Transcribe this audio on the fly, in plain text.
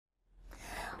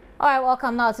All right,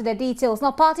 welcome now to the details.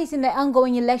 Now, parties in the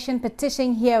ongoing election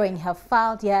petition hearing have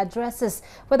filed their addresses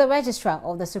with the registrar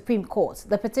of the Supreme Court.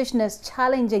 The petitioners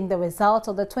challenging the results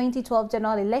of the 2012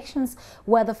 general elections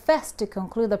were the first to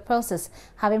conclude the process,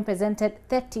 having presented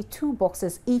 32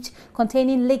 boxes each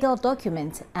containing legal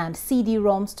documents and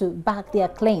CD-ROMs to back their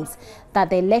claims that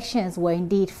the elections were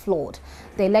indeed flawed.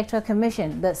 The Electoral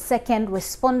Commission, the second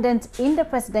respondent in the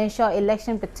presidential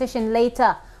election petition,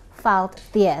 later filed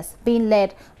theirs, being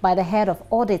led by the head of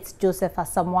audits, Joseph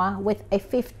Asamoah, with a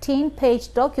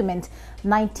 15-page document,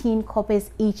 19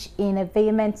 copies each, in a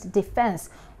vehement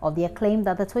defense of their claim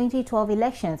that the 2012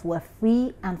 elections were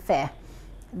free and fair.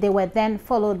 They were then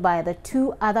followed by the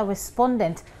two other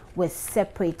respondents with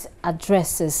separate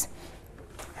addresses.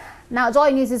 Now, Joy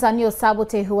News' Anil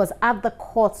Sabote, who was at the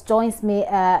court, joins me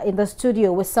in the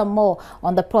studio with some more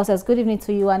on the process. Good evening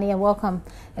to you, Annie, and welcome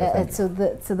to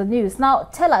the news. Now,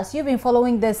 tell us, you've been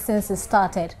following this since it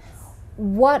started.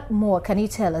 What more can you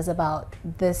tell us about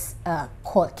this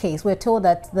court case? We're told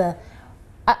that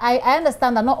I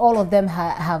understand that not all of them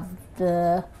have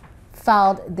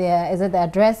filed their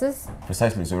addresses.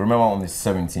 Precisely. So remember on the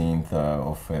 17th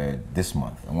of this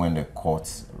month, and when the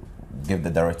courts give the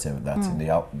directive that they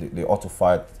ought to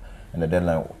file, and the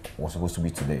deadline was supposed to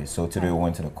be today. So today we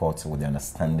went to the courts with the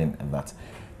understanding that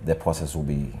the process will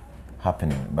be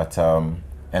happening. But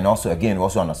and also again we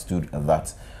also understood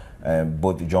that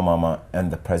both John Mahama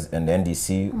and the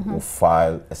NDC will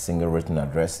file a single written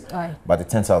address. But it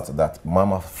turns out that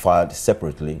Mahama filed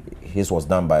separately. His was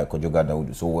done by Kojoga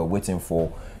Dawudu. So we're waiting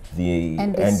for the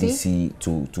NDC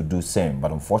to do same.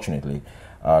 But unfortunately,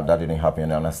 that didn't happen.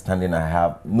 The understanding I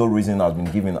have, no reason has been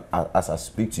given as I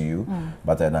speak to you,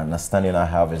 but the understanding I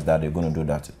have is that they're going to do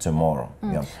that tomorrow.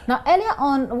 Yeah. Now, earlier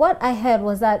on, what I heard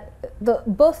was that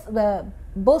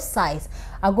both sides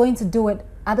are going to do it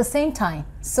at the same time,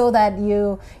 so that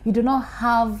you do not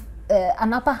have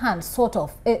an upper hand, sort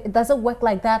of. It doesn't work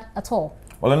like that at all.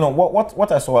 Well, no.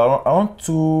 What I saw around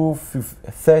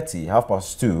 2:30,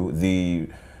 2:30,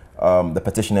 the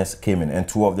petitioners came in, and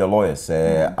two of their lawyers,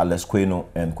 Alex Kweno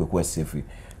and Kweku Sefi,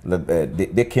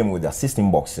 they came with their 16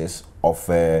 boxes of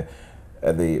the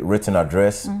written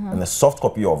address and a soft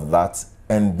copy of that,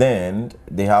 and then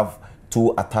they have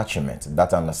two attachments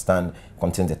that I understand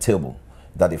contain the table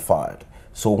that they filed.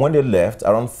 So when they left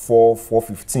around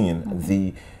 4:15,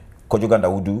 the Kojoga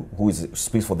Dawudu, who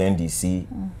speaks for the NDC,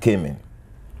 came in,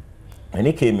 and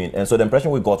he came in, and so the impression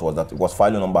we got was that it was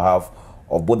filing on behalf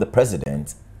of both the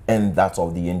president and that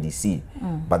of the NDC.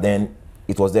 But then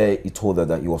it was there, he told her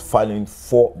that he was filing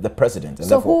for the president. And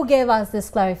so who gave us this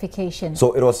clarification?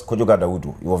 So it was Kojoga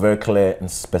Dawudu. He was very clear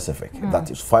and specific that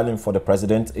he was filing for the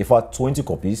president. It had 20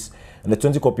 copies, and the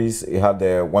 20 copies, it had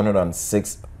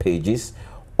 106 pages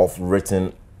of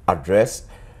written address,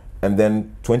 and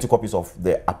then 20 copies of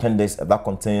the appendix that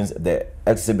contains the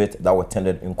exhibit that were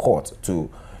tendered in court to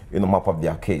map up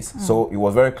their case. So it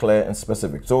was very clear and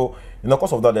specific. So in the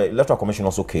course of that, the Electoral Commission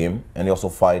also came, and they also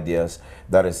filed theirs.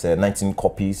 That is 19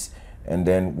 copies, and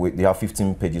then they have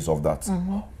 15 pages of that.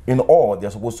 In all,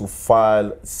 they're supposed to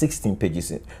file 16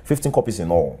 pages, 15 copies in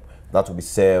all. That will be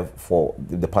served for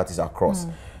the parties across.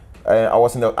 I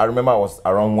remember I was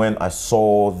around when I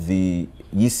saw the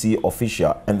EC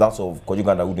official, and that's of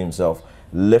Kojoga Dawudu himself,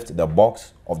 left the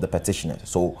box of the petitioners.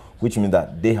 So, which means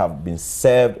that they have been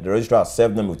served, the registrar has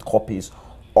served them with copies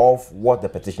of what the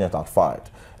petitioners had filed.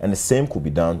 And the same could be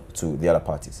done to the other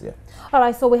parties. Yeah. All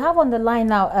right, so we have on the line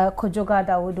now Kojoga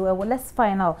Dawudu. Well, let's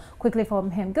find out quickly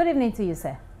from him. Good evening to you,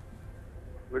 sir.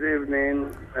 Good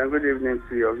evening, and good evening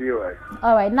to your viewers.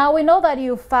 All right, now we know that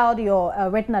you filed your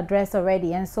written address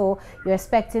already, and so you're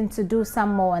expecting to do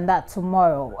some more on that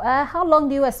tomorrow. How long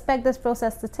do you expect this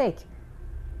process to take?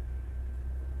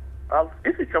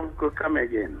 If you could come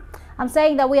again. I'm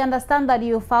saying that we understand that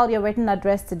you filed your written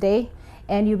address today,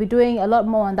 and you'll be doing a lot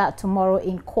more on that tomorrow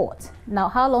in court. Now,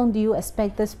 how long do you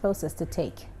expect this process to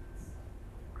take?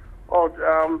 Oh,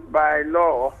 by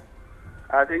law,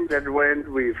 I think that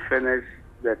when we finish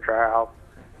the trial,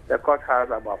 the court has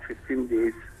about 15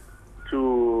 days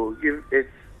to give its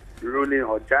ruling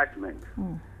or judgment.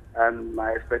 And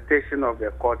my expectation of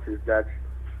the court is that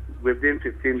within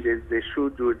 15 days, they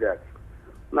should do that.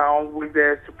 Now, with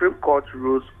the Supreme Court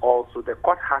rules also, the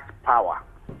court has power.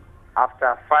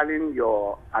 After filing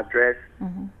your address,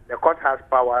 the court has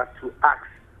power to ask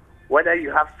whether you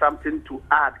have something to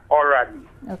add orally,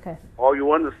 or you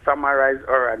want to summarize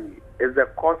orally. It's the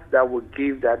court that will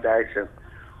give that direction.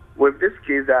 With this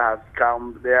case that has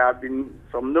come, there have been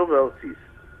some novelties.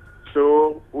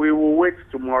 So we will wait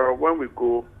tomorrow. When we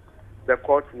go, the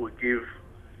court will give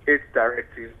its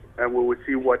directive, and we will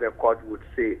see what the court would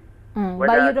say.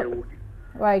 whether they will,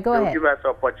 right, go ahead. give us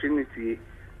opportunity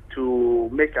to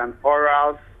make an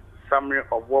oral summary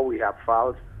of what we have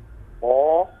filed,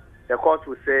 or the court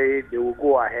will say they will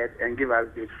go ahead and give us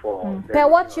date for. Per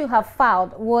what you have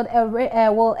filed, would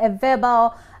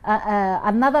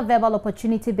another verbal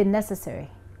opportunity be necessary?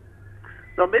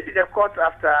 So maybe the court,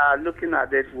 after looking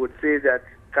at it, would say that,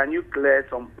 can you clear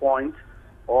some points,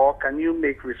 or can you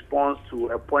make response to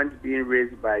a point being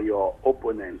raised by your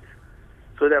opponent?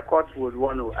 So the court would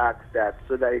want to ask that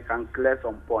so that it can clear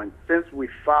some points. Since we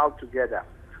filed together,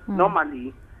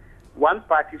 normally one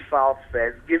party files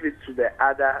first, give it to the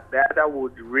other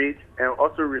would read and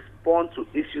also respond to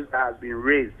issues that have been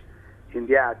raised in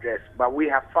their address. But we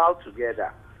have filed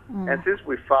together. And since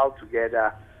we filed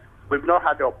together, we've not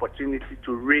had the opportunity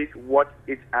to read what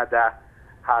each other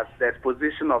has, the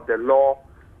exposition of the law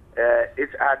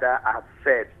each other has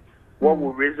said, what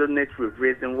will resonate with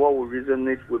reason, what will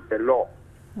resonate with the law.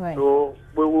 Right. So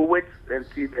we will wait and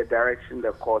see the direction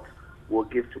the court will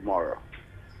give tomorrow.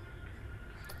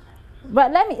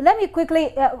 But let me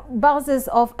quickly bounce this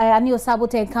off Anil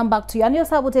Sabute and come back to you. Anil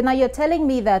Sabute, now you're telling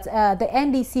me that the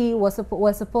NDC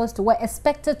were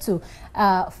expected to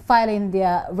file in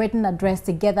their written address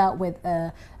together with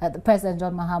the President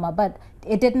John Mahama, but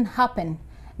it didn't happen.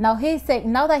 Now he's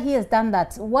saying, now that he has done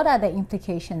that, what are the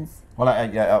implications? Well,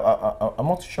 I'm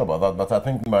not sure about that, but I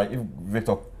think if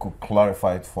Victor could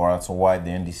clarify it for us why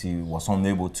the NDC was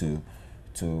unable to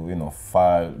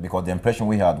file, because the impression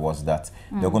we had was that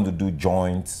they're going to do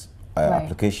joint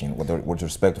application with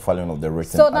respect to filing of the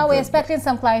written. So now we're expecting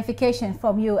some clarification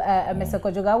from you, Mr.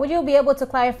 Kojoga. Would you be able to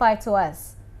clarify to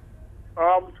us?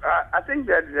 I think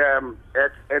that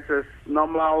it is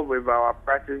normal with our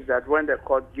practice that when the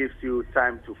court gives you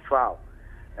time to file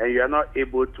and you are not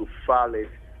able to file it,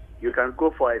 you can go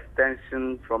for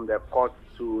extension from the court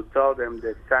to tell them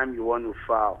the time you want to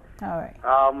file. All right.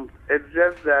 It's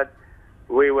just that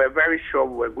we were very sure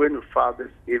we were going to file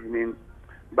this evening,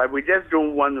 but we just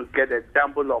don't want to get a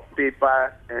jumble of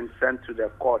paper and send to the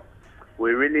court.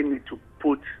 We really need to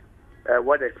put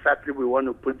what exactly we want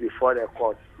to put before the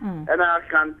court. And I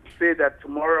can say that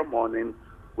tomorrow morning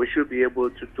we should be able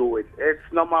to do it. It's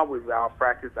normal with our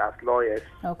practice as lawyers.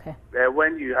 Okay.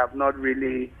 When you have not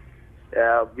really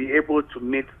be able to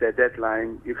meet the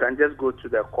deadline, you can just go to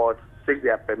the court, seek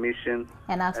their permission,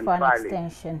 and ask for an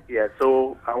extension. Yeah,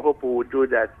 so I hope we will do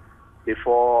that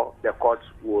before the court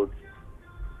would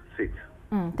sit.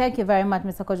 Thank you very much,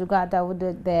 Mr. Kojoga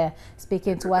Dawood, there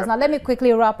speaking to us. Now, let me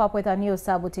quickly wrap up with Anil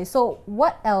Sabute. So,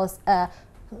 what else?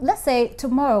 Let's say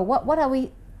tomorrow, what are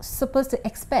we supposed to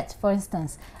expect, for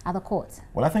instance, at the court?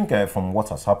 Well, I think from what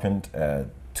has happened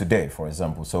today, for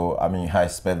example, so I mean, I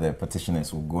expect the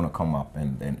petitioners will going to come up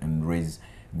and raise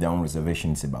their own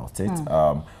reservations about it.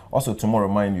 Also, tomorrow,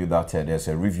 remind you that there's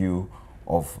a review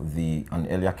of an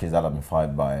earlier case that had been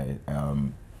filed by,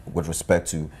 with respect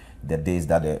to the days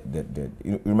that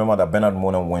you remember that Bernard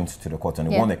Mona went to the court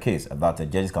and he won a case that the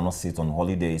judges cannot sit on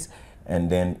holidays and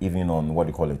then even on what do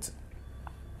you call it?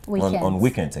 Weekends. On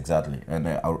weekends, exactly. And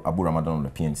Abu Ramadan on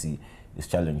the PNC is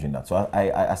challenging that. So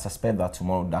I suspect that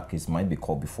tomorrow that case might be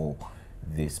called before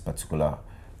this particular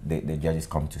the judges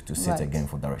come to sit again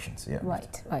for directions. Yeah.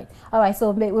 Right. All right. So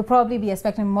we'll probably be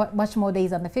expecting much more days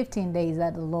than the 15 days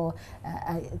that the law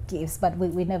gives, but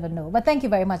we never know. But thank you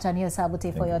very much, Anil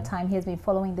Sabute, for your time. He has been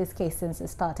following this case since it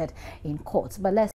started in court. But let's